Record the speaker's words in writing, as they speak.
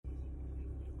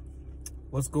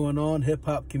What's going on,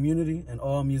 hip-hop community and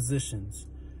all musicians?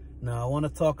 Now, I want to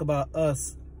talk about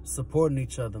us supporting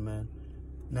each other, man.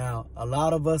 Now, a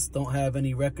lot of us don't have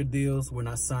any record deals. We're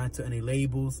not signed to any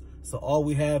labels. So all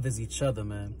we have is each other,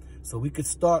 man. So we could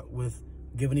start with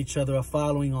giving each other a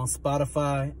following on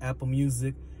Spotify, Apple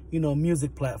Music,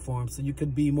 music platforms, so you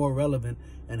could be more relevant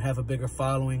and have a bigger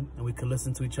following, and we could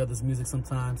listen to each other's music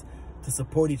sometimes to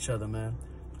support each other, man.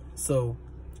 So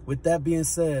with that being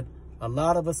said, a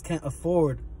lot of us can't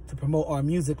afford to promote our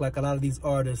music like a lot of these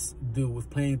artists do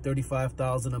with paying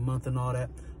 $35,000 a month and all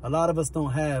that. A lot of us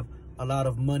don't have a lot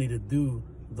of money to do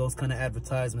those kind of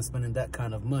advertisements, spending that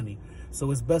kind of money.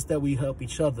 So it's best that we help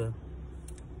each other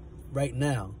right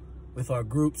now with our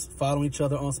groups, following each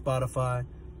other on Spotify.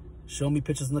 Show me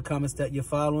pictures in the comments that you're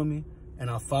following me, and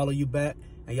I'll follow you back.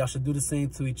 And y'all should do the same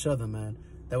to each other, man.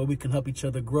 That way we can help each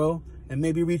other grow and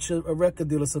maybe reach a record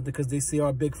deal or something, because they see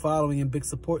our big following and big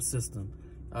support system.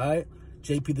 All right?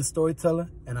 JP the Storyteller,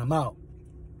 and I'm out.